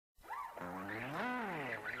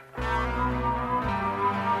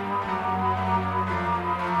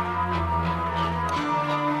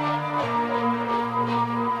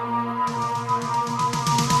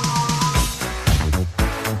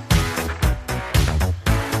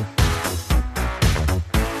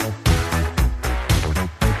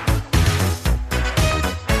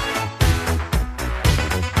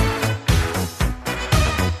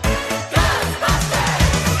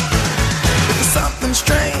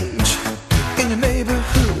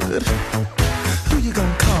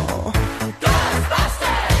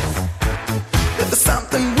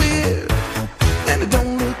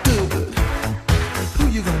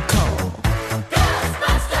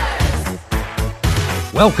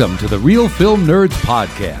Welcome to the Real Film Nerds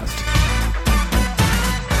Podcast.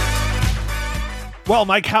 Well,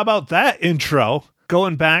 Mike, how about that intro?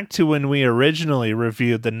 Going back to when we originally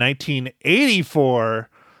reviewed the 1984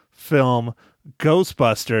 film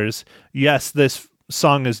Ghostbusters. Yes, this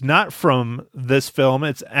song is not from this film.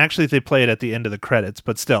 It's actually, they play it at the end of the credits,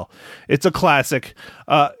 but still, it's a classic.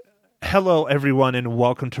 Hello, everyone, and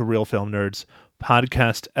welcome to Real Film Nerds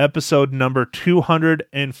Podcast, episode number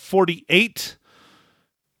 248.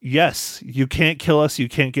 Yes, you can't kill us. You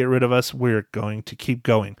can't get rid of us. We're going to keep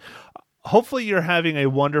going. Hopefully you're having a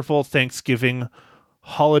wonderful Thanksgiving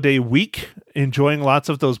holiday week, enjoying lots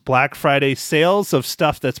of those Black Friday sales of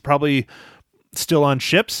stuff that's probably still on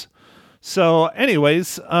ships. So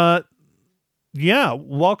anyways, welcome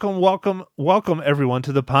everyone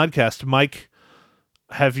to the podcast. Mike,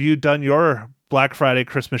 have you done your Black Friday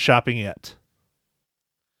Christmas shopping yet?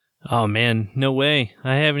 Oh man, no way.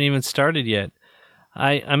 I haven't even started yet.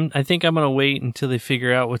 I think I'm going to wait until they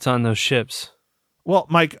figure out what's on those ships. Well,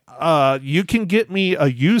 Mike, you can get me a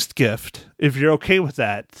used gift if you're okay with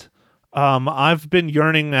that. I've been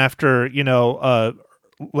yearning after,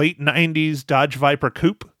 late 90s Dodge Viper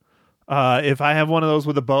coupe. If I have one of those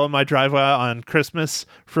with a bow in my driveway on Christmas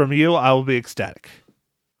from you, I will be ecstatic.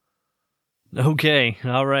 Okay,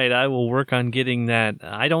 all right. I will work on getting that.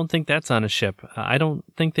 I don't think that's on a ship. I don't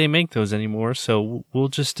think they make those anymore, so we'll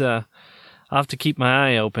just... I'll have to keep my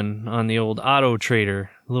eye open on the old Auto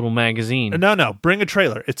Trader little magazine. No, bring a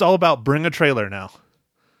trailer. It's all about bring a trailer now.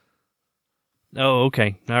 Oh,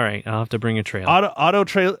 okay. All right. I'll have to bring a trailer.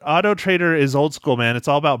 Auto Trader is old school, man. It's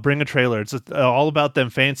all about bring a trailer. It's all about them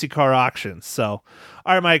fancy car auctions. So,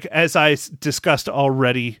 all right, Mike, as I discussed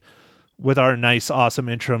already with our nice, awesome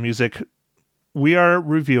intro music, we are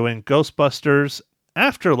reviewing Ghostbusters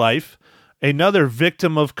Afterlife, another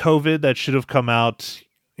victim of COVID that should have come out,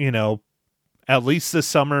 at least this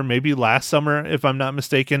summer, maybe last summer, if I'm not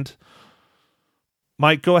mistaken.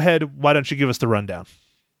 Mike, go ahead. Why don't you give us the rundown?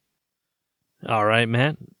 All right,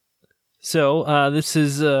 Matt. So this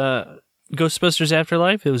is Ghostbusters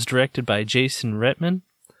Afterlife. It was directed by Jason Reitman.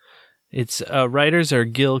 Its writers are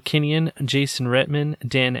Gil Kinnian, Jason Reitman,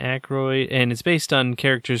 Dan Aykroyd, and it's based on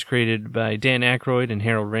characters created by Dan Aykroyd and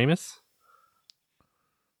Harold Ramis.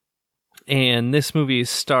 And this movie is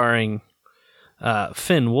starring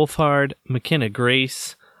Finn Wolfhard, McKenna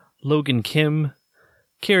Grace, Logan Kim,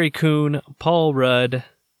 Carrie Coon, Paul Rudd,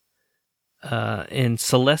 and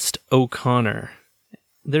Celeste O'Connor.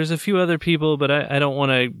 There's a few other people, but I don't want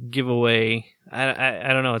to give away... I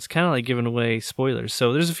don't know, it's kind of like giving away spoilers.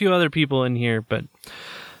 So there's a few other people in here, but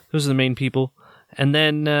those are the main people. And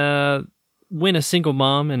then when a single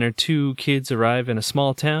mom and her two kids arrive in a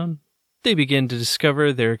small town, they begin to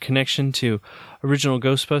discover their connection to original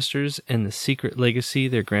Ghostbusters and the secret legacy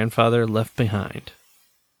their grandfather left behind.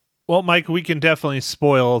 Well, Mike, we can definitely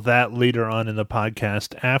spoil that later on in the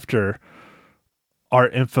podcast after our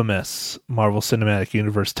infamous Marvel Cinematic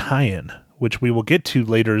Universe tie-in, which we will get to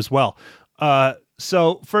later as well.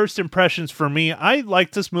 So first impressions for me, I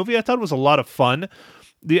liked this movie. I thought it was a lot of fun.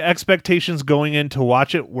 The expectations going in to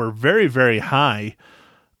watch it were very, very high.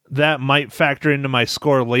 That might factor into my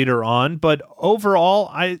score later on, but overall,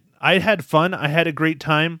 I had fun. I had a great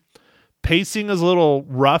time. Pacing is a little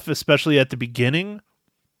rough, especially at the beginning.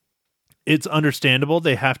 It's understandable.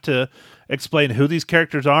 They have to explain who these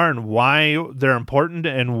characters are and why they're important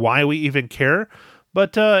and why we even care.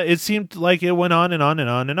 But it seemed like it went on and on and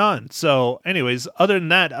on and on. So anyways, other than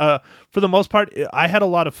that, for the most part, I had a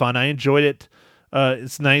lot of fun. I enjoyed it.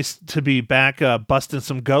 It's nice to be back busting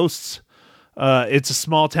some ghosts. It's a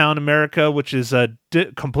small town America, which is a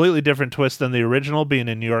completely different twist than the original, being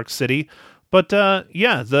in New York City. But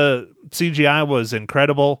the CGI was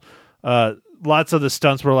incredible. Lots of the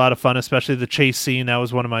stunts were a lot of fun, especially the chase scene. That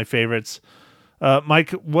was one of my favorites.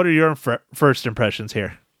 Mike, what are your first impressions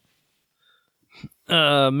here?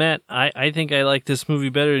 Matt, I think I liked this movie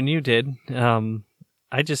better than you did.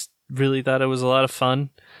 I just really thought it was a lot of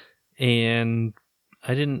fun, and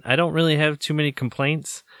I don't really have too many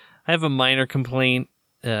complaints. I have a minor complaint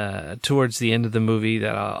towards the end of the movie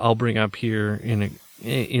that I'll bring up here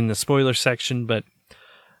in the spoiler section. But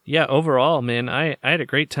yeah, overall, man, I had a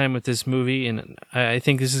great time with this movie, and I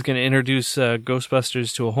think this is going to introduce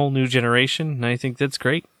Ghostbusters to a whole new generation, and I think that's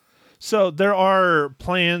great. So there are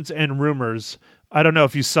plans and rumors. I don't know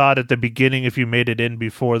if you saw it at the beginning, if you made it in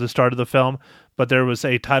before the start of the film, but there was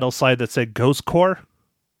a title slide that said Ghost Corps.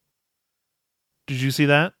 Did you see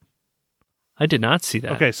that? I did not see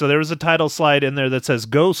that. Okay, so there was a title slide in there that says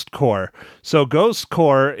Ghost Core. So Ghost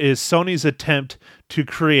Core is Sony's attempt to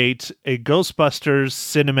create a Ghostbusters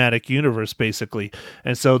cinematic universe, basically.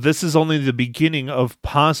 And so this is only the beginning of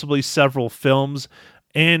possibly several films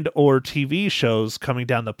and or TV shows coming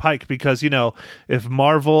down the pike. Because, if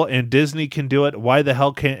Marvel and Disney can do it, why the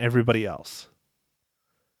hell can't everybody else?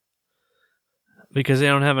 Because they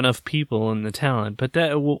don't have enough people and the talent. But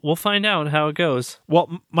that we'll find out how it goes.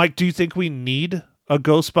 Well, Mike, do you think we need a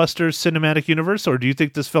Ghostbusters cinematic universe, or do you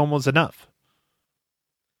think this film was enough?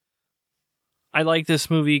 I like this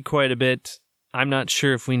movie quite a bit. I'm not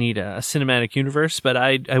sure if we need a cinematic universe, but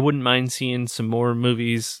I wouldn't mind seeing some more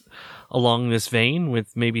movies along this vein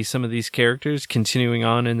with maybe some of these characters continuing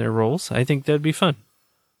on in their roles. I think that'd be fun.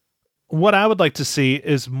 What I would like to see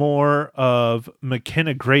is more of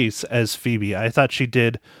McKenna Grace as Phoebe. I thought she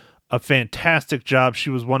did a fantastic job. She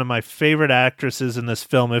was one of my favorite actresses in this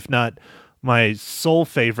film, if not my sole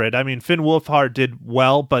favorite. I mean, Finn Wolfhard did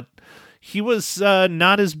well, but he was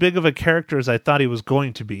not as big of a character as I thought he was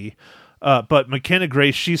going to be. But McKenna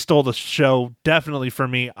Grace, she stole the show definitely for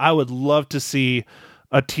me. I would love to see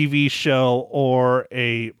a TV show or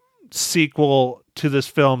a sequel to this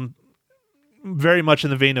film, very much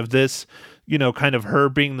in the vein of this, kind of her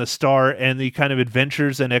being the star and the kind of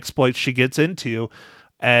adventures and exploits she gets into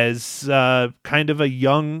as kind of a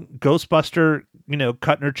young Ghostbuster,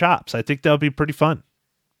 cutting her chops. I think that would be pretty fun.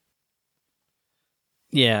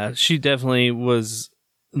 Yeah, she definitely was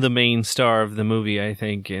the main star of the movie, I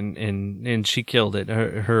think, and she killed it.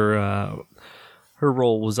 Her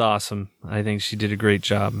role was awesome. I think she did a great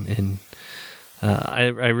job, and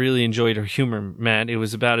I really enjoyed her humor, Matt. It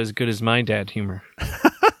was about as good as my dad humor.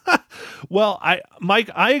 Well, Mike,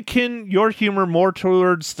 I akin your humor more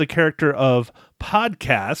towards the character of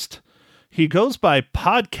Podcast. He goes by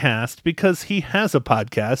Podcast because he has a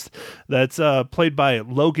podcast that's played by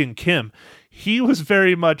Logan Kim. He was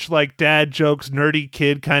very much like dad jokes, nerdy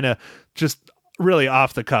kid, kind of just really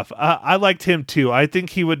off the cuff. I liked him too. I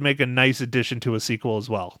think he would make a nice addition to a sequel as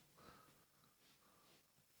well.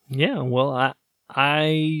 Yeah, well,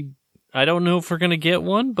 I don't know if we're gonna get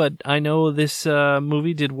one, but I know this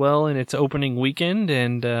movie did well in its opening weekend,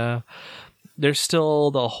 and there's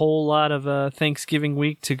still the whole lot of Thanksgiving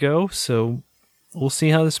week to go. So we'll see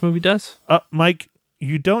how this movie does. Mike,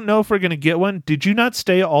 you don't know if we're gonna get one. Did you not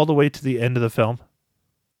stay all the way to the end of the film?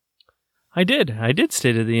 I did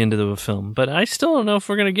stay to the end of the film, but I still don't know if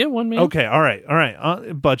we're going to get one, man. Okay, all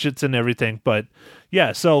right. Budgets and everything. But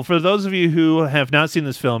yeah, so for those of you who have not seen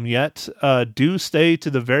this film yet, do stay to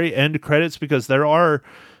the very end credits because there are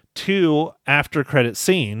 2 after credit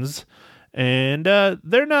scenes. And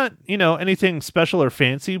they're not, anything special or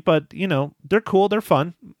fancy, but, they're cool. They're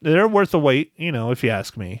fun. They're worth the wait, if you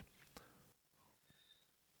ask me.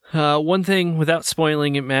 One thing, without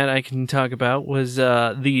spoiling it, Matt, I can talk about was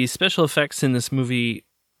the special effects in this movie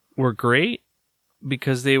were great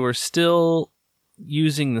because they were still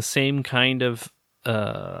using the same kind of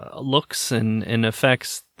looks and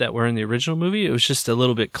effects that were in the original movie. It was just a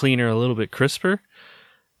little bit cleaner, a little bit crisper.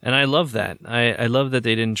 And I love that. I love that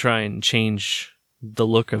they didn't try and change the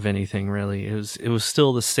look of anything, really. It was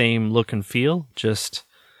still the same look and feel, just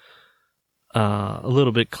a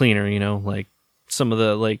little bit cleaner, like some of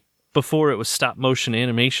the, before it was stop motion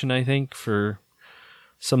animation, I think, for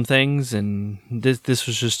some things, and this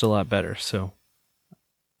was just a lot better, so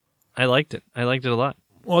I liked it. I liked it a lot.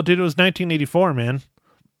 Well, dude, it was 1984, man.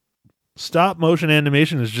 Stop motion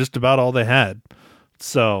animation is just about all they had,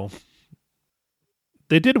 so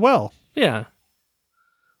they did well. Yeah,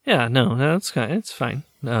 no, it's fine.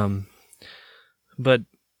 But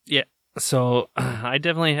yeah, so I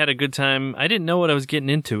definitely had a good time. I didn't know what I was getting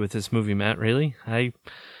into with this movie, Matt, really. I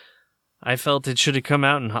felt it should have come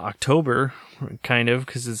out in October, kind of,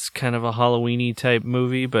 because it's kind of a Halloween-y type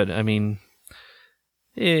movie, but I mean,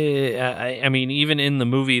 even in the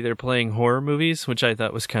movie, they're playing horror movies, which I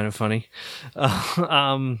thought was kind of funny.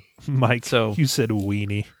 Mike, so you said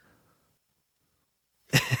weenie.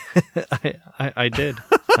 I did.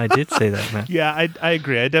 I did say that, man. Yeah, I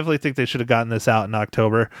agree. I definitely think they should have gotten this out in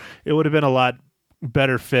October. It would have been a lot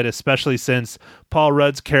better fit, especially since Paul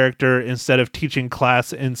Rudd's character, instead of teaching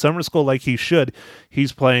class in summer school like he should,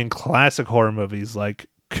 he's playing classic horror movies like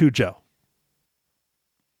Cujo.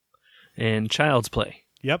 And Child's Play.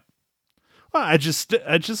 Yep. Well, I just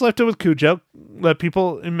left it with Cujo. Let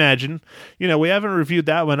people imagine. We haven't reviewed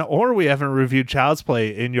that one, or we haven't reviewed Child's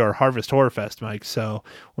Play in your Harvest Horror Fest, Mike. So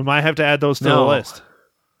we might have to add those to the list.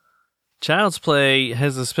 Child's Play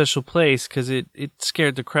has a special place because it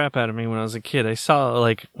scared the crap out of me when I was a kid. I saw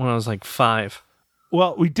it when I was 5.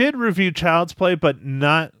 Well, we did review Child's Play, but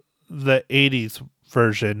not the 80s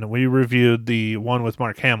version. We reviewed the one with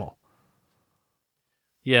Mark Hamill.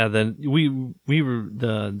 Yeah, we were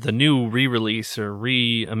the new re-release or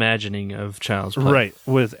reimagining of Child's Play. Right,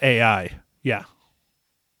 with AI. Yeah.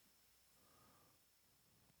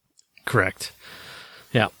 Correct.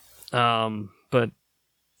 Yeah. But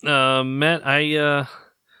Matt, I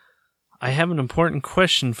have an important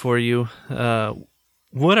question for you.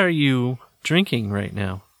 What are you drinking right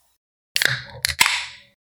now?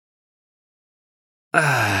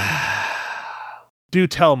 Do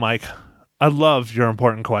tell, Mike. I love your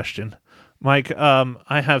important question. Mike,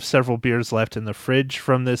 I have several beers left in the fridge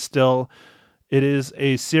from this still. It is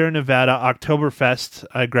a Sierra Nevada Oktoberfest.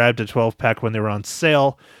 I grabbed a 12-pack when they were on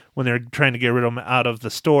sale, when they were trying to get rid of them out of the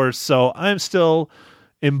stores. So I'm still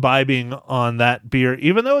imbibing on that beer.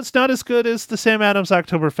 Even though it's not as good as the Sam Adams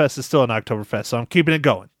Oktoberfest, it's still an Oktoberfest. So I'm keeping it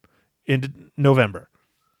going in November.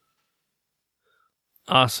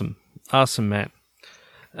 Awesome, Matt.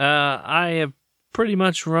 I have pretty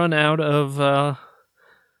much run out of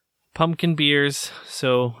pumpkin beers,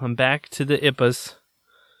 so I'm back to the IPAs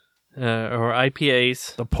or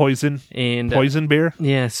IPAs. The poison beer?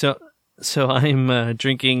 Yeah, so I'm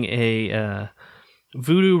drinking a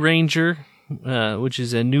Voodoo Ranger, which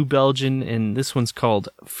is a New Belgian, and this one's called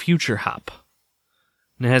Future Hop.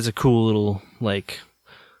 And it has a cool little,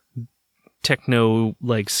 techno,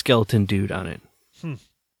 skeleton dude on it.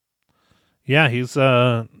 Yeah, he's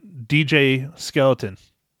DJ Skeleton.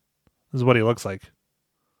 This is what he looks like.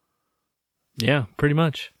 Yeah, pretty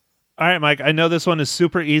much. All right, Mike, I know this one is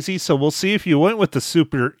super easy, so we'll see if you went with the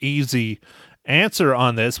super easy answer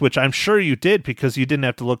on this, which I'm sure you did because you didn't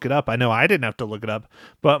have to look it up. I know I didn't have to look it up.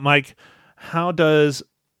 But, Mike, how does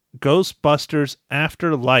Ghostbusters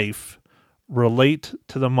Afterlife relate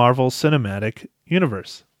to the Marvel Cinematic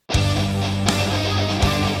Universe?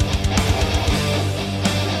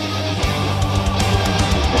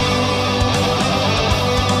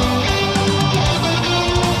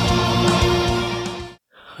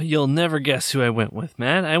 You'll never guess who I went with,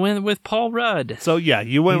 Matt. I went with Paul Rudd. So, yeah,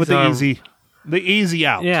 you went with the easy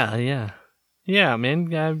out. Yeah,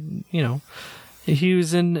 man. He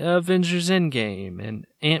was in Avengers Endgame and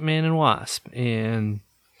Ant-Man and Wasp and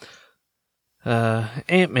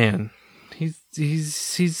Ant-Man.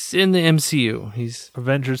 He's in the MCU. He's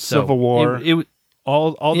Avengers, Civil War.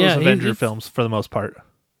 All those Avenger films for the most part.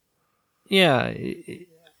 Yeah,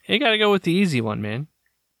 you got to go with the easy one, man.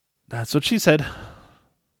 That's what she said.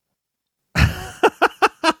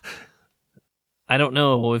 I don't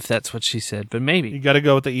know if that's what she said, but maybe. You got to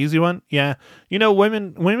go with the easy one? Yeah.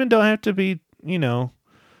 Women don't have to be,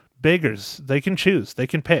 beggars. They can choose. They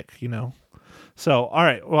can pick, So, all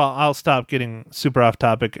right. Well, I'll stop getting super off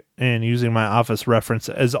topic and using my Office reference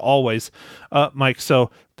as always. Mike,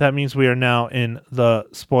 so that means we are now in the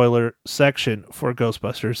spoiler section for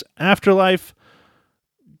Ghostbusters Afterlife.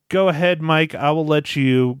 Go ahead, Mike. I will let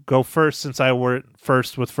you go first since I were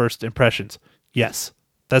first with first impressions. Yes,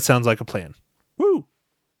 that sounds like a plan. Woo!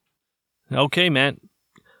 Okay, Matt.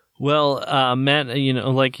 Well, Matt,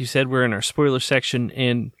 like you said, we're in our spoiler section,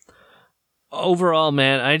 and overall,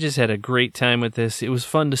 Matt, I just had a great time with this. It was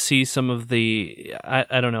fun to see some of the,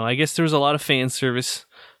 I don't know, I guess there was a lot of fan service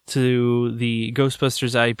to the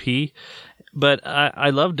Ghostbusters IP, but I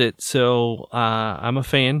loved it, so I'm a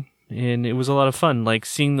fan, and it was a lot of fun. Like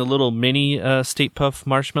seeing the little mini Stay Puft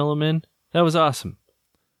Marshmallow Men, that was awesome.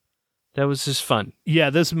 That was just fun. Yeah,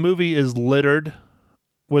 this movie is littered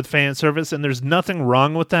with fan service, and there's nothing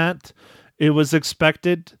wrong with that. It was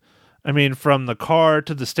expected. I mean, from the car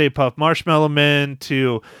to the Stay Puft Marshmallow Men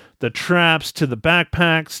to the traps to the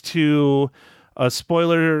backpacks to a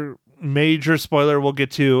major spoiler we'll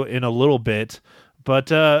get to in a little bit.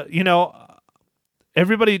 But,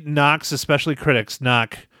 everybody knocks, especially critics,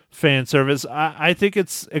 knock fan service. I think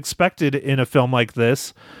it's expected in a film like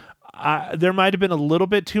this. There might have been a little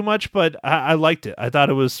bit too much, but I liked it. I thought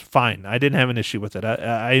it was fine. I didn't have an issue with it.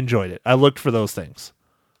 I enjoyed it. I looked for those things.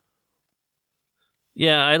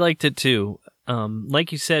 Yeah, I liked it too.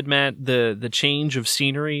 Like you said, Matt, the change of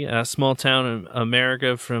scenery, small town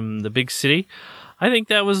America from the big city, I think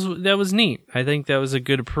that was neat. I think that was a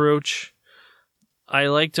good approach. I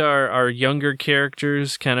liked our younger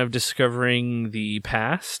characters kind of discovering the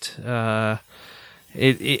past. I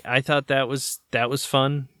thought that was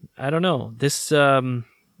fun. I don't know. This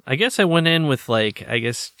I guess I went in with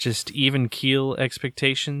just even keel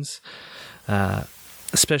expectations.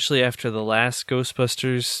 Especially after the last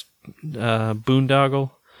Ghostbusters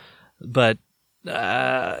boondoggle. But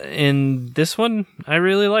in this one I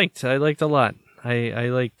really liked. I liked a lot. I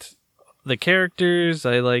liked the characters,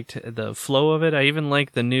 I liked the flow of it. I even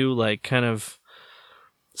liked the new kind of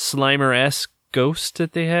Slimer-esque ghost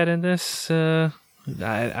that they had in this. I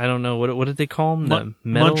don't know what did they call him? The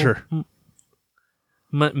metal Muncher.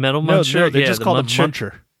 Metal Muncher. No, they just the called him Muncher.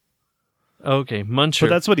 Muncher. Okay, Muncher. But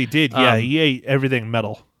that's what he did. Yeah, he ate everything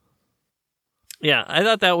metal. Yeah, I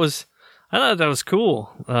thought that was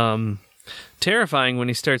cool. Terrifying when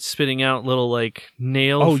he starts spitting out little like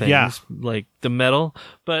nail things, like the metal.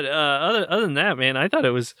 But other than that, man, I thought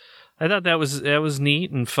that was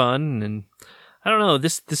neat and fun, and I don't know.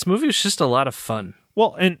 This movie was just a lot of fun.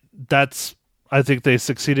 Well, and I think they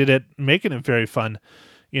succeeded at making it very fun.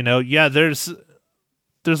 You know, yeah, there's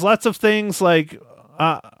lots of things like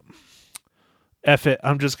F it,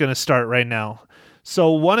 I'm just gonna start right now.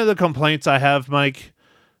 So one of the complaints I have, Mike,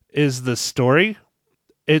 is the story.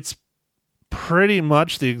 It's pretty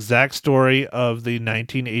much the exact story of the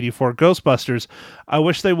 1984 Ghostbusters. I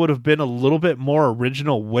wish they would have been a little bit more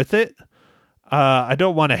original with it. I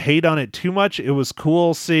don't want to hate on it too much. It was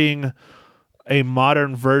cool seeing a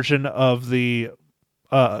modern version of the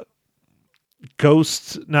the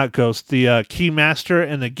Keymaster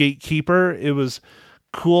and the Gatekeeper. It was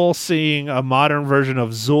cool seeing a modern version of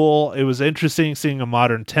Zool. It was interesting seeing a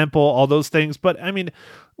modern temple, all those things. But I mean,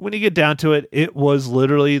 when you get down to it, it was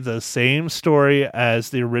literally the same story as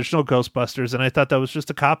the original Ghostbusters, and I thought that was just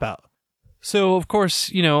a cop-out. So, of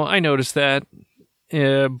course, I noticed that,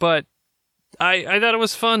 but I thought it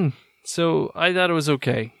was fun, so I thought it was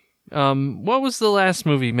okay. What was the last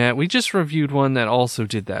movie, Matt? We just reviewed one that also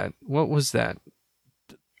did that. What was that?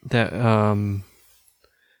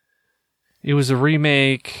 It was a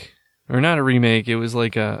remake, or not a remake, it was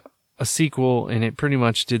like a sequel, and it pretty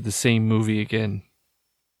much did the same movie again.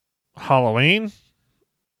 Halloween?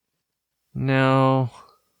 No.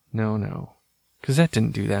 Because that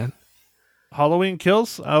didn't do that. Halloween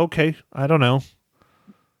Kills? Okay, I don't know.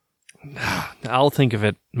 I'll think of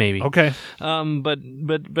it, maybe. Okay. But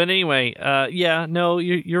anyway, yeah, no,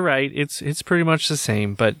 you're right. It's pretty much the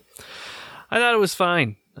same, but I thought it was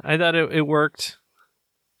fine. I thought it worked.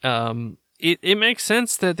 It makes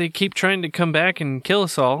sense that they keep trying to come back and kill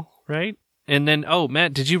us all, right? And then,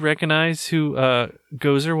 Matt, did you recognize who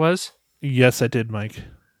Gozer was? Yes, I did, Mike.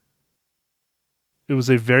 It was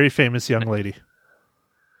a very famous young lady.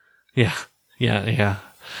 Yeah.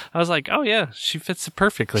 I was like, oh yeah, she fits it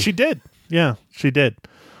perfectly. She did. Yeah, she did.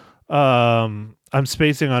 I'm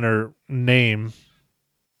spacing on her name.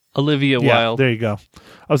 Olivia Wilde. There you go.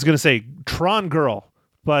 I was going to say Tron Girl,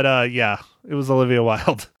 but yeah, it was Olivia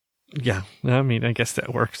Wilde. Yeah, I mean, I guess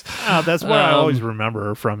that works. That's what I always remember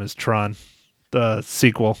her from is Tron, the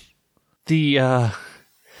sequel. The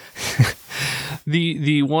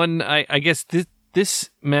the one, I guess this,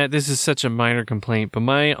 Matt, this is such a minor complaint, but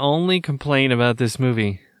my only complaint about this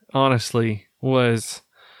movie, honestly, was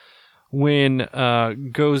when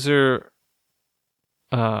Gozer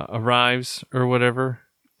arrives or whatever,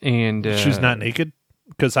 and she's not naked?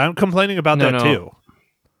 Because I'm complaining about that too.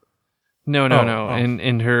 No.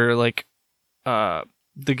 And her, like,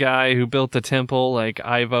 the guy who built the temple, like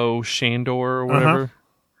Ivo Shandor or whatever,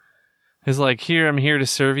 is like, I'm here to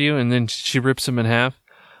serve you, and then she rips him in half.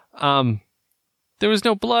 There was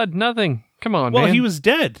no blood, nothing. Come on, man. Well, he was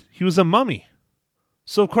dead. He was a mummy.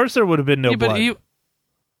 So, of course, there would have been no blood.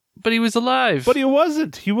 But he was alive. But he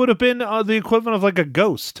wasn't. He would have been the equivalent of like a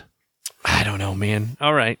ghost. I don't know, man.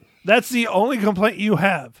 All right. That's the only complaint you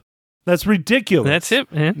have. That's ridiculous. That's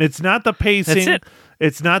it, man. It's not the pacing. That's it.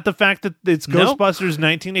 It's not the fact that it's Ghostbusters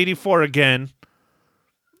 1984 again.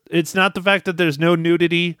 It's not the fact that there's no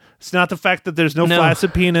nudity. It's not the fact that there's no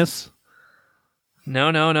flaccid penis. No.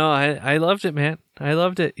 I loved it, man. I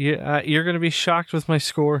loved it. You're going to be shocked with my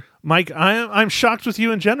score. Mike, I'm shocked with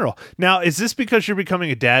you in general. Now, is this because you're becoming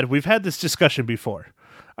a dad? We've had this discussion before.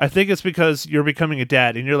 I think it's because you're becoming a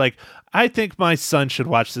dad, and you're like, I think my son should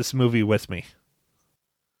watch this movie with me.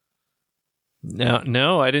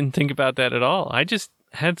 No, I didn't think about that at all. I just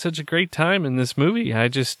had such a great time in this movie. I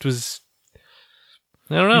just was...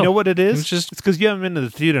 I don't know. You know what it is? It's because you haven't been to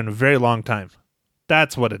the theater in a very long time.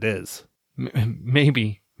 That's what it is.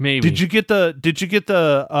 Maybe. Did you get the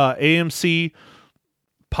AMC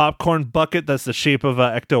popcorn bucket that's the shape of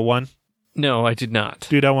Ecto 1? No, I did not.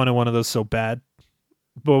 Dude, I wanted one of those so bad.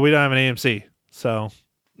 But we don't have an AMC, so...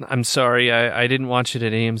 I'm sorry, I didn't watch it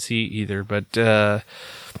at AMC either, but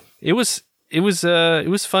it was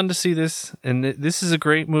fun to see this, and this is a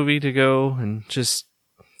great movie to go and just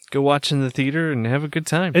go watch in the theater and have a good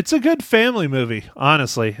time. It's a good family movie,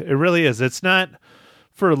 honestly. It really is. It's not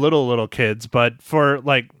for little kids, but for,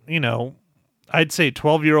 like, I'd say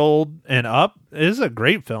 12-year-old and up, it is a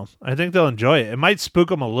great film. I think they'll enjoy it. It might spook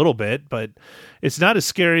them a little bit, but it's not as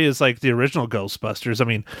scary as, like, the original Ghostbusters. I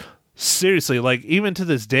mean, seriously, like, even to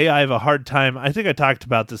this day, I have a hard time. I think I talked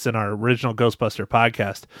about this in our original Ghostbuster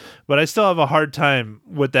podcast, but I still have a hard time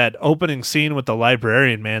with that opening scene with the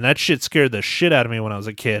librarian, man. That shit scared the shit out of me when I was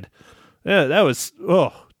a kid. Yeah, that was,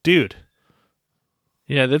 oh, dude.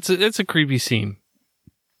 Yeah, that's a creepy scene.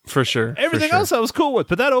 For sure. Everything else I was cool with,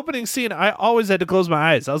 but that opening scene, I always had to close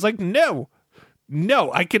my eyes. I was like, no,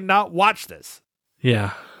 I cannot watch this.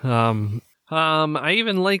 Yeah. I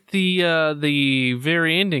even like the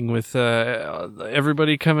very ending with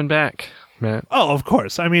everybody coming back, Matt. Oh, of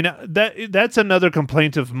course. I mean, that's another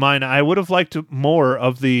complaint of mine. I would have liked more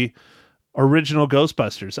of the original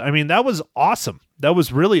Ghostbusters. I mean, that was awesome. That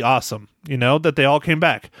was really awesome, that they all came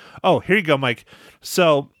back. Oh, here you go, Mike.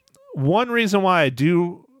 So one reason why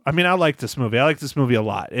I like this movie. I like this movie a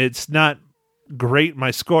lot. It's not great.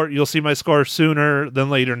 My score, you'll see my score sooner than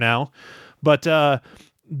later now. But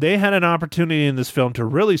they had an opportunity in this film to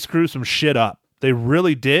really screw some shit up. They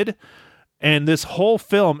really did. And this whole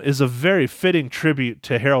film is a very fitting tribute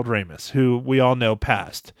to Harold Ramis, who we all know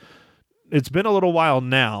passed. It's been a little while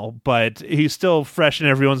now, but he's still fresh in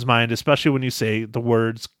everyone's mind, especially when you say the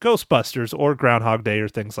words Ghostbusters or Groundhog Day or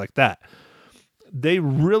things like that. They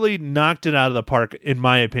really knocked it out of the park, in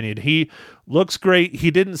my opinion. He looks great. He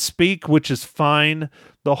didn't speak, which is fine.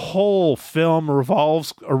 The whole film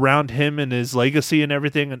revolves around him and his legacy and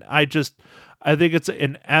everything. And I think it's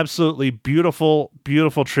an absolutely beautiful,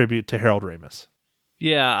 beautiful tribute to Harold Ramis.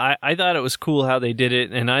 Yeah, I thought it was cool how they did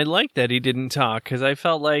it. And I liked that he didn't talk because I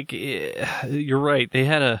felt like, you're right, they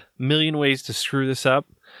had a million ways to screw this up,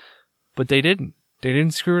 but they didn't. They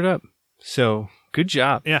didn't screw it up. So, good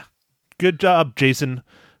job. Yeah. Good job, Jason.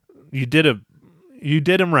 You did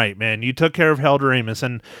him right, man. You took care of Harold Ramis.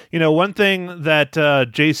 And, one thing that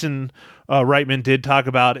Jason Reitman did talk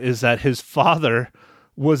about is that his father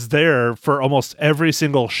was there for almost every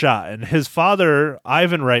single shot. And his father,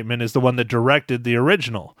 Ivan Reitman, is the one that directed the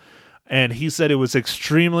original. And he said it was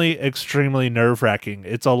extremely, extremely nerve-wracking.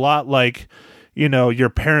 It's a lot like, your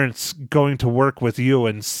parents going to work with you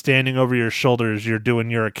and standing over your shoulders, you're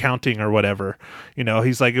doing your accounting or whatever.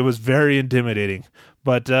 He's like, it was very intimidating.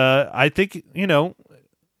 But I think,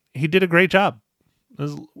 he did a great job,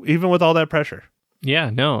 even with all that pressure. Yeah,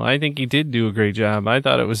 no, I think he did do a great job. I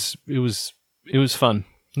thought it was fun.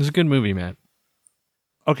 It was a good movie, Matt.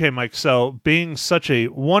 Okay, Mike, so being such a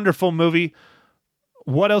wonderful movie,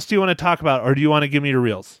 what else do you want to talk about, or do you want to give me your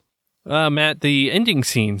reels? Matt, the ending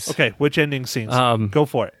scenes. Okay, which ending scenes? Go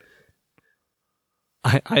for it.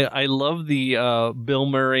 I love the Bill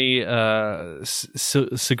Murray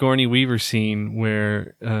Sigourney Weaver scene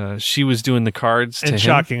where she was doing the cards and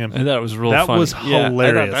shocking him. I thought it was real funny. That was Yeah,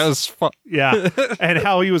 hilarious. that was fun. Yeah, and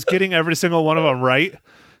how he was getting every single one of them right.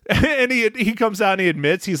 And he comes out and he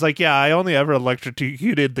admits, he's like, yeah, I only ever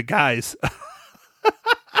electrocuted the guys.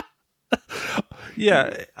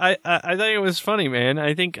 Yeah, I thought it was funny, man.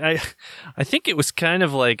 I think it was kind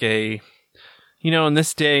of like a, in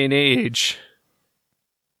this day and age,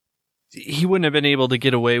 he wouldn't have been able to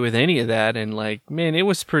get away with any of that, and man, that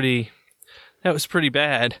was pretty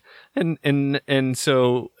bad, and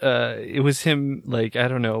so it was him, I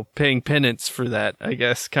don't know, paying penance for that, I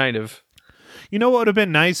guess, kind of. What would have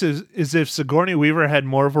been nice is if Sigourney Weaver had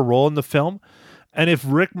more of a role in the film, and if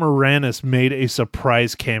Rick Moranis made a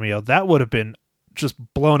surprise cameo. That would have been just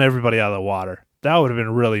blown everybody out of the water. That would have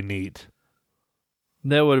been really neat.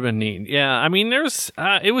 That would have been neat. Yeah, I mean, it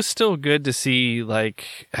was still good to see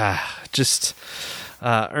just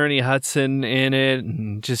Ernie Hudson in it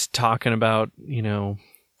and just talking about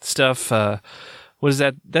stuff. What is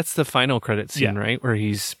that? That's the final credit scene, right? Where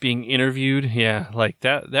he's being interviewed. Yeah,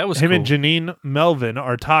 that was him cool. And Janine Melvin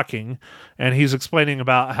are talking, and he's explaining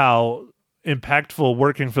about how impactful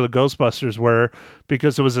working for the Ghostbusters were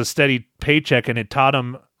because it was a steady paycheck, and it taught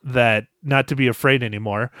him that not to be afraid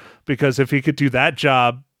anymore, because if he could do that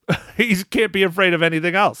job, he can't be afraid of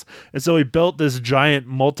anything else. And so he built this giant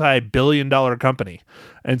multi-billion-dollar company.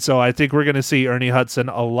 And so I think we're going to see Ernie Hudson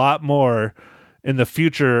a lot more in the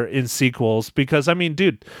future in sequels, because I mean,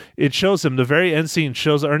 dude, it shows him, the very end scene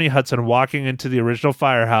shows Ernie Hudson walking into the original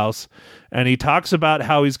firehouse, and he talks about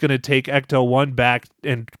how he's going to take Ecto-1 back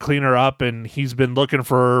and clean her up, and he's been looking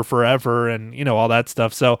for her forever, and all that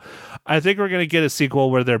stuff. So I think we're going to get a sequel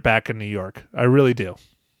where they're back in New York. I really do.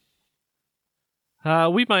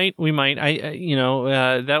 We might.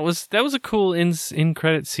 That was a cool in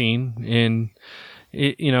credit scene, and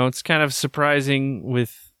it's kind of surprising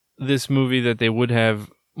with this movie that they would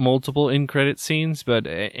have multiple in credit scenes, but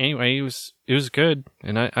anyway, it was good,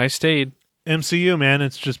 and I stayed. MCU, man,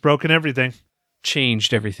 it's just broken everything.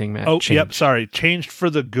 Changed everything, man. Oh, yep, sorry. Changed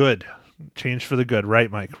for the good. Changed for the good.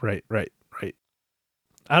 Right, Mike. Right.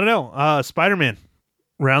 I don't know. Spider-Man,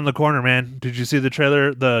 round the corner, man. Did you see the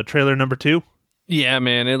trailer? The trailer number 2? Yeah,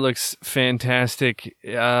 man, it looks fantastic.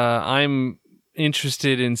 I'm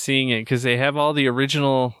interested in seeing it because they have all the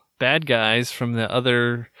original bad guys from the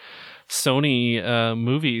other Sony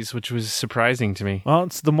movies, which was surprising to me. Well,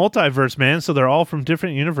 it's the multiverse, man. So they're all from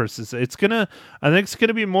different universes. I think it's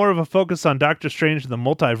gonna be more of a focus on Doctor Strange and the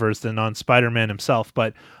multiverse than on Spider-Man himself.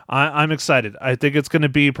 But I'm excited. I think it's gonna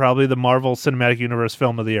be probably the Marvel Cinematic Universe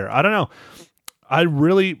film of the year. I don't know. I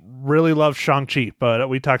really, really love Shang-Chi, but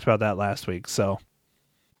we talked about that last week. So,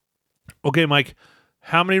 okay, Mike,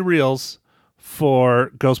 how many reels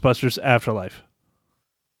for Ghostbusters Afterlife?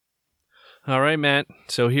 All right, Matt.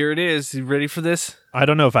 So here it is. You ready for this? I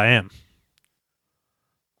don't know if I am.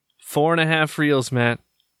 4.5 reels, Matt.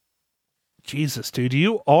 Jesus, dude,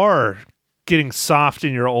 you are getting soft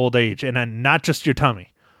in your old age, and not just your tummy.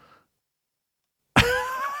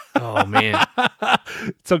 Oh, man.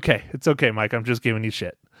 It's okay, Mike. I'm just giving you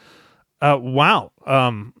shit. Wow.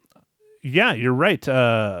 Yeah, you're right.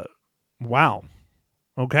 Wow.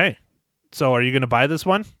 Okay. So are you going to buy this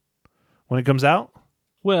one when it comes out?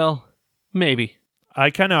 Well, maybe. I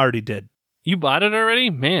kind of already did. You bought it already?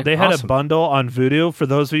 Man, they had awesome. a bundle on Vudu. For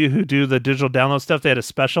those of you who do the digital download stuff, they had a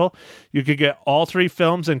special. You could get all 3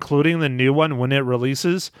 films, including the new one when it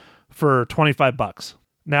releases, for $25.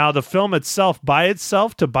 Now, the film itself, by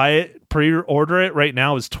itself, to buy it, pre-order it right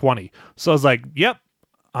now is $20. So I was like, yep,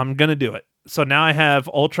 I'm going to do it. So now I have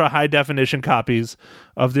ultra high definition copies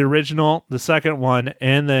of the original, the second one,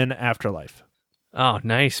 and then Afterlife. Oh,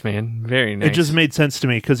 nice, man. Very nice. It just made sense to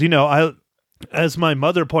me because, as my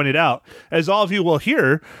mother pointed out, as all of you will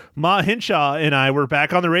hear, Ma Hinshaw and I were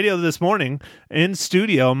back on the radio this morning in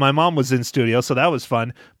studio. My mom was in studio, so that was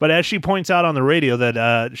fun. But as she points out on the radio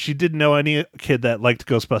that she didn't know any kid that liked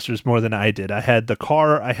Ghostbusters more than I did. I had the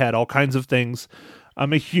car. I had all kinds of things.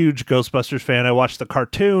 I'm a huge Ghostbusters fan. I watched the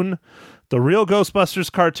cartoon, the real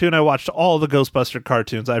Ghostbusters cartoon. I watched all the Ghostbuster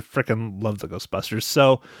cartoons. I freaking love the Ghostbusters.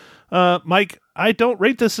 So, Mike, I don't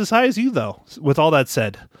rate this as high as you, though, with all that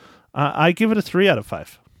said. I give it a 3 out of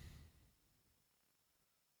 5.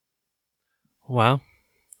 Wow.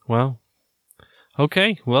 Well,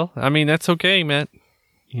 okay. Well, I mean, that's okay, Matt.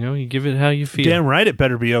 You give it how you feel. Damn right it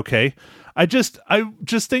better be okay. I just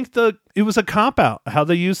think it was a cop-out, how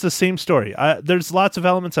they used the same story. There's lots of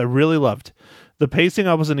elements I really loved. The pacing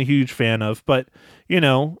I wasn't a huge fan of, but,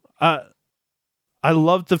 I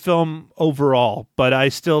loved the film overall, but I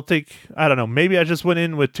still think, I don't know, maybe I just went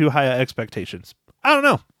in with too high expectations. I don't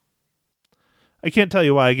know. I can't tell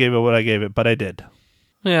you why I gave it what I gave it, but I did.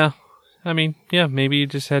 Yeah. I mean, yeah, maybe you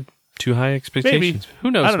just had too high expectations. Maybe. Who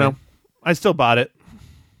knows? I don't man? know. I still bought it.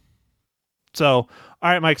 So, all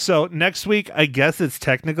right, Mike. So next week, I guess it's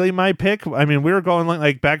technically my pick. I mean, we were going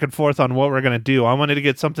like back and forth on what we're going to do. I wanted to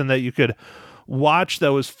get something that you could watch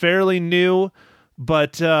that was fairly new,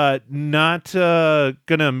 but not going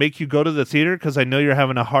to make you go to the theater because I know you're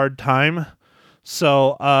having a hard time.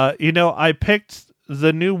 So, I picked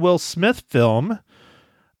the new Will Smith film.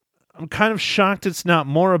 I'm kind of shocked it's not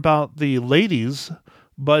more about the ladies,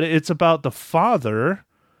 but it's about the father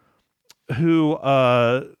who,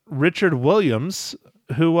 Richard Williams,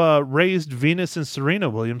 who raised Venus and Serena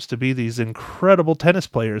Williams to be these incredible tennis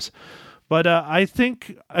players. But I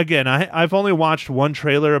think, again, I've only watched one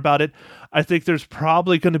trailer about it. I think there's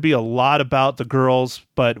probably going to be a lot about the girls,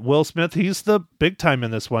 but Will Smith, he's the big time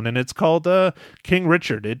in this one, and it's called King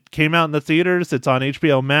Richard. It came out in the theaters. It's on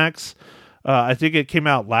HBO Max. I think it came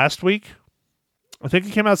out last week. I think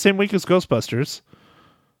it came out same week as Ghostbusters.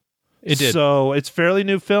 It did. So it's fairly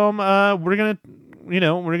new film. We're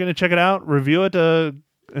gonna check it out, review it,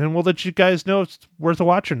 and we'll let you guys know if it's worth a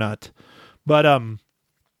watch or not. But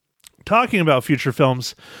talking about future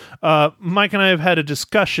films, Mike and I have had a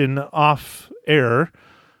discussion off air.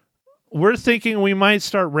 We're thinking we might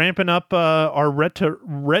start ramping up our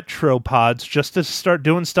retro pods just to start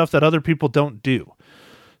doing stuff that other people don't do.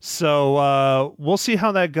 So we'll see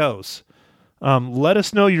how that goes. Let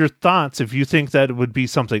us know your thoughts if you think that it would be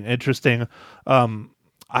something interesting.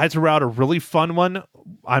 I threw out a really fun one.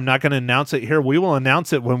 I'm not going to announce it here. We will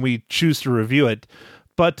announce it when we choose to review it.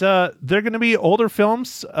 But they're going to be older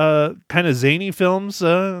films, kind of zany films.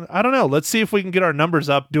 I don't know. Let's see if we can get our numbers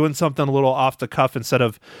up doing something a little off the cuff instead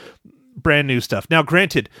of brand new stuff. Now,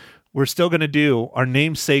 granted, we're still going to do our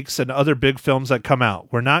namesakes and other big films that come out.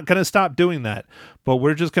 We're not going to stop doing that, but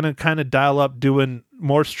we're just going to kind of dial up doing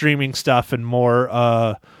more streaming stuff and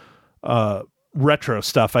more retro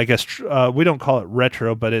stuff. I guess we don't call it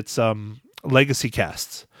retro, but it's legacy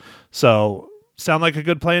casts. So, sound like a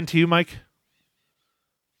good plan to you, Mike?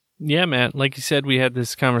 Yeah, Matt, like you said, we had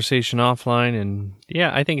this conversation offline, and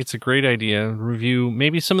yeah, I think it's a great idea. Review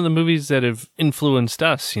maybe some of the movies that have influenced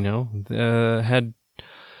us, had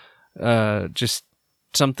just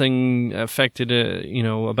something affected,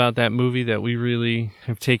 about that movie that we really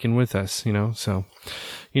have taken with us, so,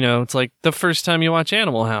 it's like the first time you watch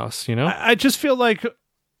Animal House, I just feel like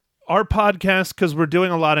our podcast, because we're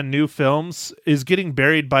doing a lot of new films, is getting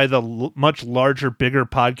buried by the much larger, bigger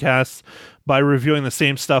podcasts by reviewing the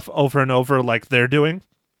same stuff over and over like they're doing.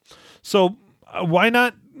 So why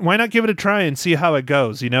not give it a try and see how it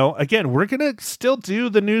goes? Again, we're going to still do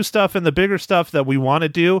the new stuff and the bigger stuff that we want to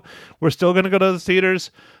do. We're still going to go to the theaters,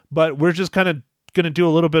 but we're just kind of going to do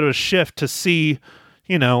a little bit of a shift to see,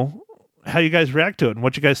 how you guys react to it and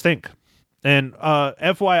what you guys think. And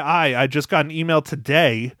FYI, I just got an email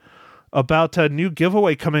today about a new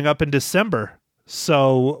giveaway coming up in December.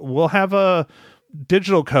 So we'll have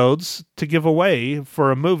digital codes to give away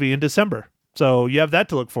for a movie in December. So you have that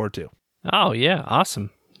to look forward to. Oh, yeah. Awesome.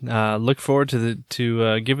 Look forward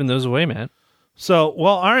to giving those away, Matt. So,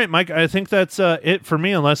 well, all right, Mike, I think that's it for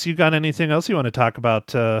me, unless you got anything else you want to talk about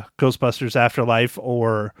Ghostbusters Afterlife,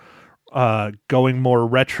 or going more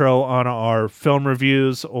retro on our film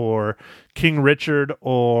reviews, or King Richard,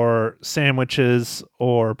 or sandwiches,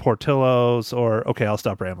 or Portillo's, or okay, I'll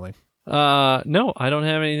stop rambling. No, I don't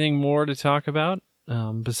have anything more to talk about.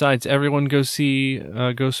 Besides, everyone go see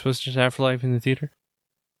Ghostbusters Afterlife in the theater.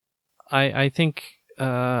 I think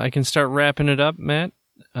I can start wrapping it up, Matt.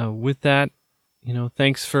 With that,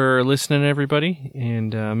 thanks for listening, everybody,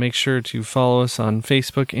 and make sure to follow us on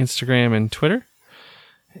Facebook, Instagram, and Twitter.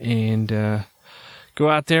 And go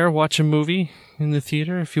out there, watch a movie in the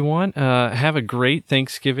theater if you want. Have a great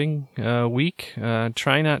Thanksgiving week.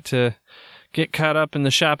 Try not to get caught up in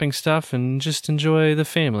the shopping stuff, and just enjoy the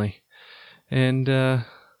family and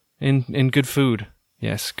good food.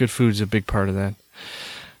 Yes, good food's a big part of that.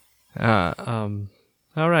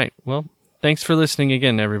 All right. Well, thanks for listening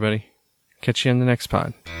again, everybody. Catch you on the next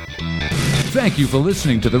pod. Thank you for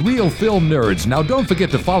listening to The Real Film Nerds. Now, don't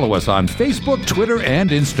forget to follow us on Facebook, Twitter, and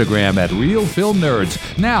Instagram at Real Film Nerds.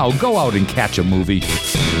 Now, go out and catch a movie.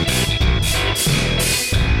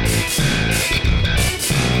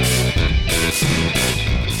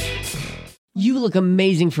 You look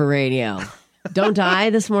amazing for radio. Don't I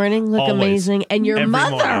this morning look Always. amazing? And your Every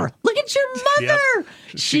mother. morning. Look at your mother. Yep.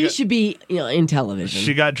 She should be in television.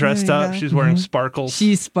 She got dressed up. She's wearing sparkles.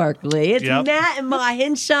 She's sparkly. It's Yep. Matt and Ma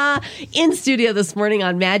Henshaw in studio this morning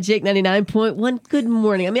on Magic 99.1. Good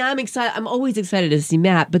morning. I mean, I'm excited. I'm always excited to see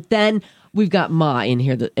Matt, but then we've got Ma in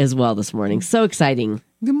here as well this morning. So exciting.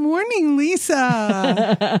 Good morning, Lisa.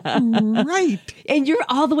 Right. And you're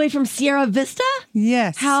all the way from Sierra Vista?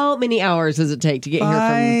 Yes. How many hours does it take to get here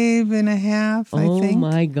from... 5.5, I think. Oh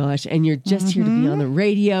my gosh. And you're just here to be on the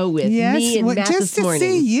radio with me and Matt just this to morning.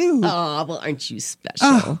 see you. Oh, well, aren't you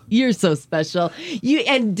special? You're so special. You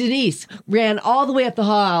and Denise ran all the way up the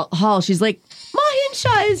hall. She's like, Ma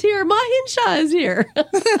Henshaw is here. Ma Henshaw is here.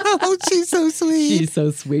 Oh, she's so sweet. She's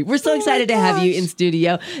so sweet. We're so excited to have you in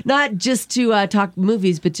studio, not just to talk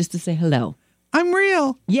movies, but just to say hello. I'm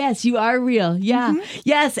real. Yes, you are real. Yeah.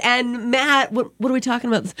 Yes. And Matt, what are we talking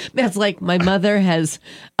about? Matt's like, my mother has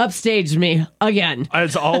upstaged me again.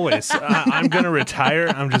 As always, I'm going to retire.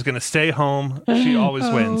 I'm just going to stay home. She always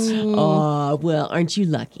wins. Oh, well, aren't you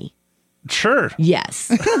lucky? Sure.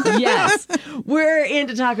 Yes. Yes. We're in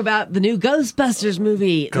to talk about the new Ghostbusters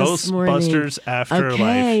movie this morning. Ghostbusters Afterlife.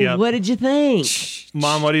 Okay, Yep. what did you think?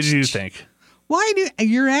 Mom, what did you think? Why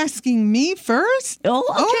you're asking me first? Oh,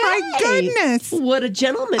 okay. Oh, my goodness. What a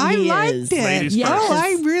gentleman I he liked is. it. Ladies Yes. first. Oh,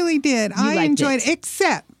 I really did. I liked enjoyed it. it.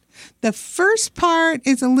 Except the first part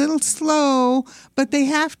is a little slow, but they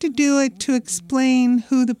have to do it to explain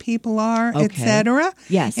who the people are, Okay. etc.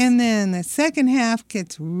 Yes. And then the second half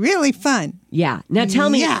gets really fun. Yeah. Now tell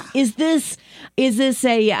me, Yeah. is this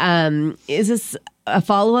a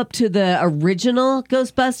follow-up to the original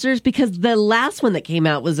Ghostbusters? Because the last one that came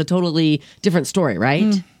out was a totally different story,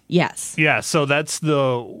 right? Yes. Yeah, so that's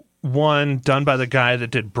the one done by the guy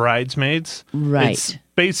that did Bridesmaids. Right. It's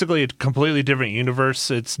basically a completely different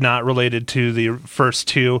universe. It's not related to the first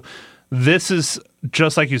two. This is,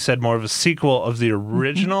 just like you said, more of a sequel of the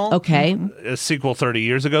original. Okay. A sequel 30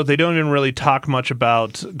 years ago. They don't even really talk much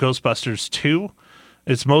about Ghostbusters 2.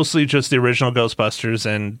 It's mostly just the original Ghostbusters,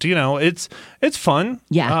 and it's fun.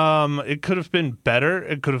 Yeah. It could have been better.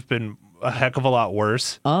 It could have been a heck of a lot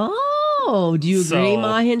worse. Oh, do you agree, So-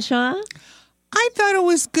 Ma Henshaw? I thought it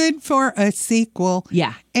was good for a sequel.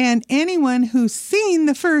 Yeah. And anyone who's seen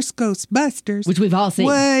the first Ghostbusters Which we've all seen.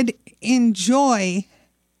 would enjoy,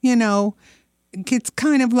 it's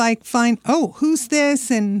kind of like who's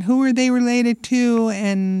this and who are they related to?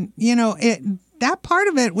 And, that part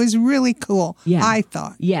of it was really cool, I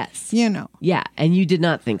thought. Yes. Yeah, and you did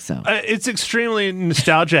not think so. It's extremely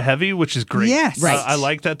nostalgia heavy, which is great. Yes. Right. I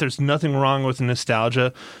like that. There's nothing wrong with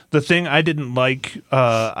nostalgia. The thing I didn't like,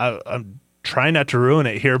 I'm trying not to ruin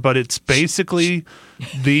it here, but it's basically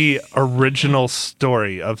the original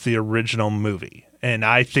story of the original movie. And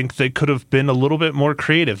I think they could have been a little bit more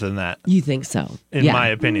creative than that. You think so? In my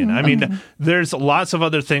opinion. I mean, there's lots of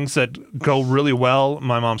other things that go really well.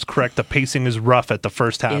 My mom's correct. The pacing is rough at the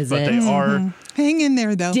first half, but they are. Hang in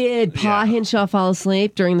there, though. Did Pa Hinshaw fall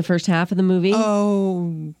asleep during the first half of the movie?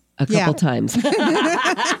 Oh, a couple times.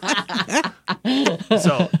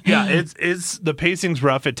 So it's the pacing's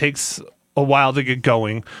rough. It takes a while to get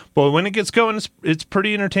going, but when it gets going, it's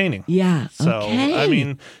pretty entertaining. Yeah. So, okay. I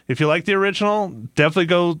mean, if you like the original, definitely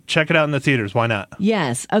go check it out in the theaters. Why not?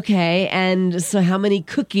 Yes. Okay. And so how many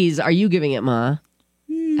cookies are you giving it, Ma?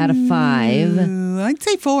 Out of 5? I'd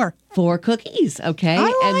say 4. 4 cookies. Okay.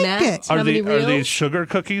 I and liked Matt, it. how Are many reels? these sugar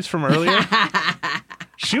cookies from earlier?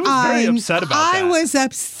 She was very upset about that. I was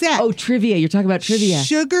upset. Oh, trivia. You're talking about trivia.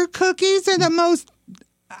 Sugar cookies are the most.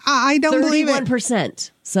 I don't believe it.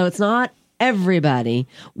 31%. So it's not everybody.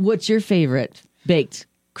 What's your favorite baked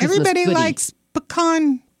Christmas Everybody goodie? likes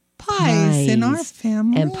pecan pies in our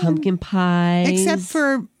family. And pumpkin pies. Except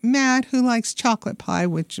for Matt, who likes chocolate pie,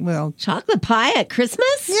 which, well, chocolate pie at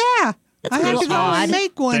Christmas? yeah. That's I a have little to go odd. and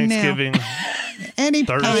make one Thanksgiving, now. Thursday.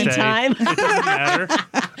 Anytime. It doesn't matter.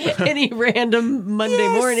 Any random Monday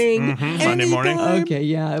morning. Monday morning. Anytime. Okay,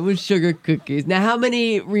 yeah, it was sugar cookies. Now, how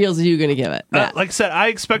many reels are you going to give it? Matt? Like I said, I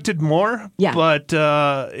expected more, Yeah. but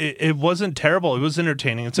it wasn't terrible. It was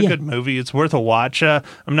entertaining. It's a good movie. It's worth a watch. I'm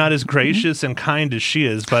not as gracious and kind as she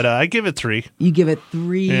is, but I give it 3. You give it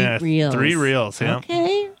 3 reels. 3 reels, yeah.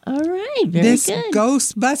 Okay, all right, very This good.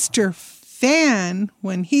 Ghostbuster fan,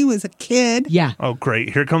 when he was a kid, Yeah. Oh, great.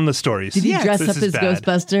 Here come the stories. Did he dress This up is as bad.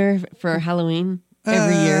 Ghostbuster for Halloween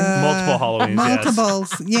every year? Multiple Halloweens,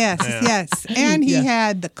 multiples, yes. And he Yeah.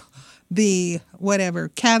 had the whatever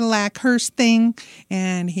Cadillac hearse thing,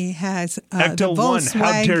 and he has the Ecto One, Volkswagen.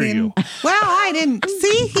 how dare you. Well, I didn't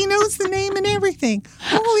see. He knows the name and everything.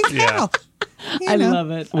 Holy Yeah. cow! You I know.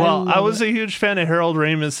 love it. Well, I love was a huge fan of Harold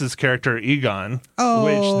Ramis's character Egon, Oh,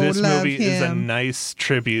 which this love movie is a him. nice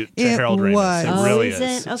tribute to It Harold Ramis. was. It Oh, really is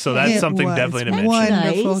is. it? So Okay. that's It something was definitely to mention.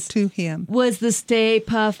 wonderful Nice. to him. Was the Stay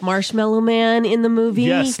Puft Marshmallow Man in the movie?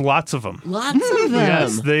 Yes, lots of them. Lots of them.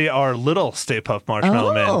 Yes, they are little Stay Puft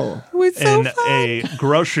Marshmallow Oh. It was Men so in fun. a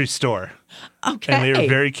grocery store. Okay. And they are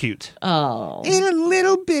very cute. Oh, And a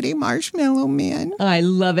little bitty marshmallow man. I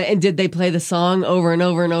love it. And did they play the song over and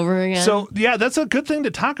over and over again? So, yeah, that's a good thing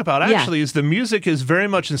to talk about, Yeah. actually, is the music is very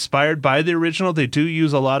much inspired by the original. They do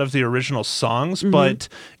use a lot of the original songs, Mm-hmm. but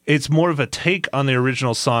it's more of a take on the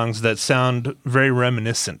original songs that sound very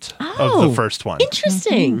reminiscent of Oh, the first one.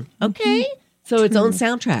 interesting. Okay. So its own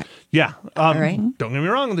soundtrack. Yeah. right. Don't get me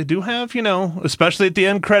wrong. They do have, especially at the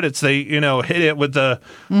end credits, they, hit it with the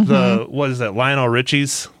what is that, Lionel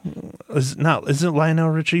Richie's? Is it Lionel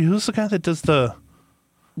Richie? Who's the guy that does the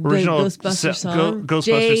original Ghostbuster song?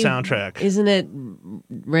 Ghostbuster soundtrack? Isn't it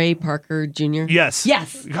Ray Parker Jr.? Yes.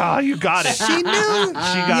 Yes. Oh, you got it. She knew. She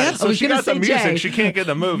got it. So I was she gonna got the say music. Jay. She can't get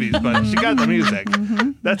the movies, but she got the music.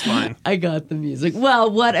 That's fine. I got the music. Well,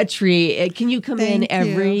 what a treat. Can you come in Thank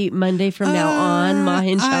every Monday from now on, Ma I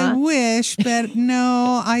Hinshaw? wish, but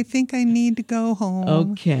no, I think I need to go home.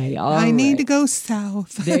 Okay. All I need right. to go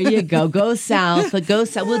south. There you go. Go south. Go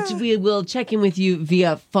south. We will check in with you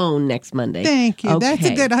via phone next Monday. Thank you. That's a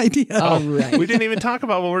Okay. good idea. All right. We didn't even talk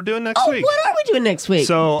about what we're doing next Oh, week. what are we doing next week?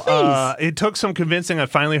 So Please. it took some convincing. I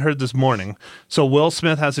finally heard this morning. So Will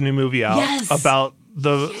Smith has a new movie out Yes. about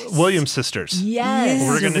the Williams sisters. Yes.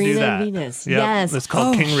 We're going to do Serena that. and Venus. Yep. Yes. It's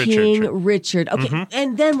called King Richard. King Richard. Okay.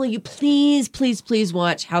 And then will you please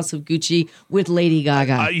watch House of Gucci with Lady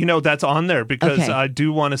Gaga That's on there because Okay. I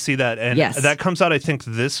do want to see that. And Yes. that comes out, I think,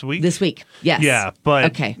 this week. this week? Yes. Yeah, but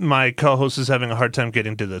Okay. my co-host is having a hard time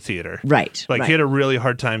getting to the theater. Right. Like right. he had a really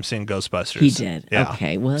hard time seeing Ghostbusters. He did. Yeah.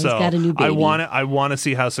 Okay, well, he's So got a new I baby. want to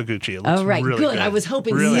see House of Gucci. It looks All right. really good. I was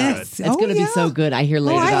hoping really yes. Yes. It's Oh, going to be yeah. so good. I hear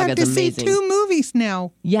Lady I have Gaga's to amazing. see 2 movies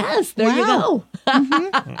now. Yes, there you Wow.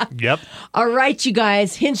 go. Yep. All right, you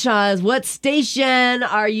guys. Hinshaws, what station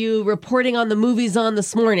are you reporting on the movies on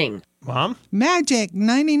this morning? Mom? Magic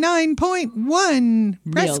 99.1,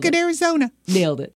 Prescott, it. Arizona. Nailed it.